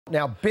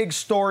Now, big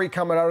story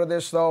coming out of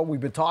this, though. We've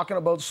been talking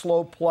about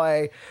slow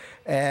play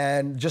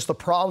and just the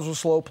problems with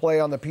slow play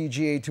on the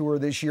PGA Tour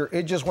this year.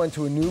 It just went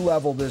to a new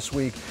level this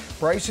week.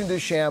 Bryson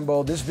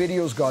DeChambeau, this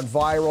video's gone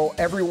viral.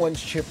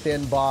 Everyone's chipped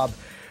in, Bob.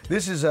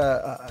 This is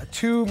a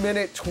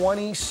 2-minute,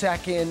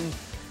 20-second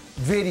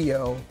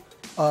video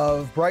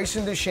of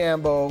Bryson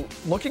DeChambeau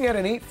looking at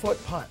an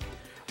 8-foot putt.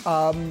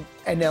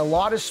 And a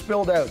lot has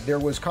spilled out. There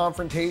was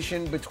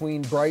confrontation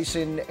between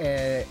Bryson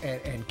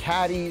and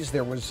caddies.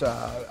 There was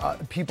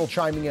people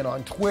chiming in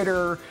on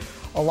Twitter.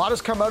 A lot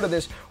has come out of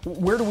this.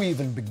 Where do we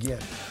even begin?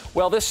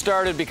 Well, this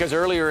started because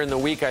earlier in the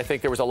week, I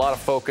think there was a lot of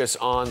focus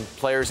on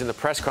players in the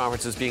press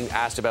conferences being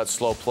asked about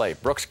slow play.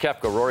 Brooks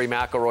Koepka, Rory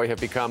McIlroy have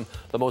become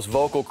the most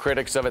vocal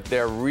critics of it.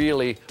 They're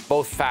really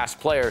both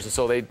fast players, and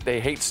so they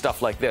hate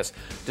stuff like this.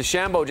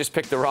 DeChambeau just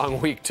picked the wrong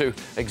week to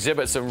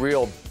exhibit some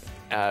real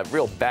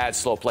bad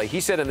slow play. He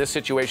said in this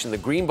situation the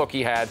green book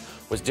he had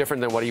was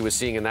different than what he was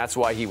seeing, and that's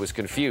why he was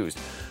confused.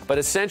 But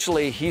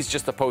essentially, he's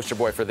just the poster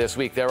boy for this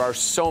week. There are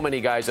so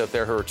many guys out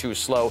there who are too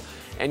slow,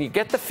 and you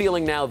get the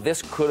feeling now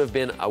this could have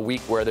been a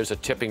week where there's a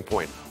tipping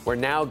point, where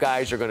now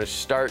guys are going to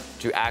start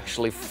to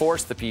actually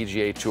force the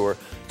PGA Tour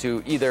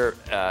to either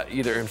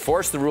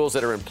enforce the rules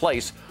that are in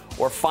place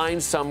or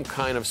find some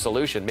kind of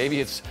solution.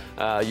 Maybe it's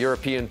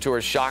European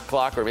Tour's shot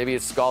clock, or maybe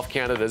it's Golf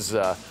Canada's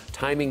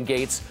timing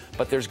gates,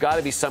 but there's got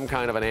to be some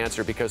kind of an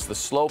answer because the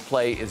slow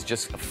play is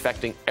just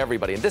affecting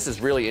everybody. And this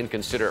is really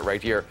inconsiderate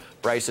right here,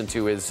 Bryson,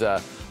 to his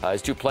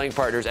two playing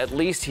partners. At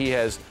least he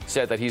has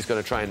said that he's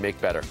going to try and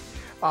make better.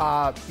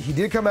 He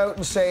did come out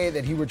and say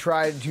that he would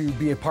try to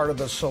be a part of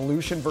the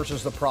solution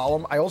versus the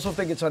problem. I also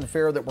think it's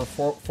unfair that we're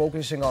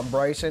focusing on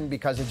Bryson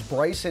because it's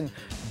Bryson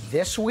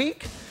this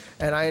week.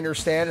 And I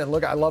understand, and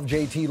look, I love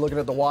JT looking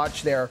at the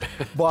watch there,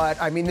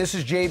 but I mean, this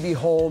is JB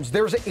Holmes.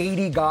 There's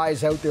 80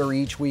 guys out there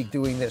each week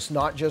doing this,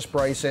 not just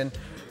Bryson.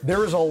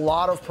 There is a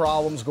lot of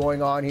problems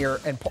going on here,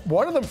 and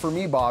one of them for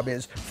me, Bob,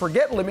 is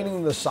forget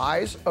limiting the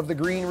size of the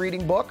green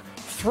reading book.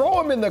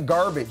 Throw them in the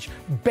garbage.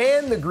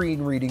 Ban the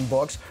green reading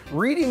books.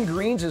 Reading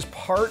greens is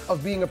part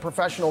of being a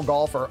professional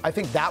golfer. I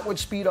think that would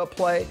speed up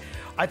play.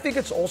 I think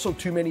it's also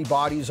too many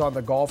bodies on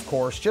the golf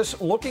course.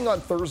 Just looking on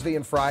Thursday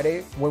and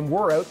Friday, when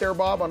we're out there,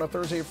 Bob, on a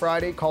Thursday and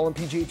Friday, calling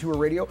PGA Tour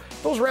radio,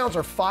 those rounds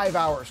are 5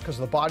 hours because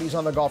of the bodies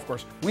on the golf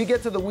course. We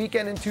get to the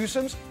weekend in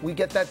twosomes, we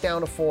get that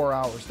down to 4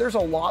 hours. There's a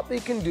lot they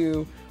can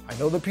do. I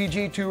know the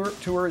PGA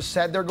Tour has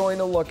said they're going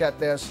to look at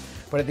this,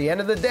 but at the end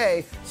of the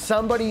day,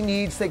 somebody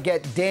needs to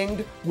get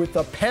dinged with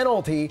the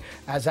penalty,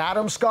 as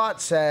Adam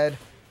Scott said.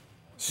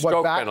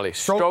 Stroke penalty.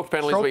 Stroke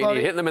penalty. But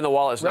you hit them in the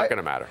wall, it's not going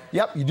to matter.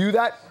 Yep, you do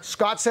that.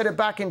 Scott said it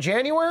back in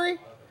January.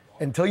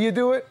 Until you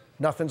do it,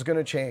 nothing's going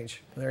to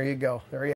change. There you go. There you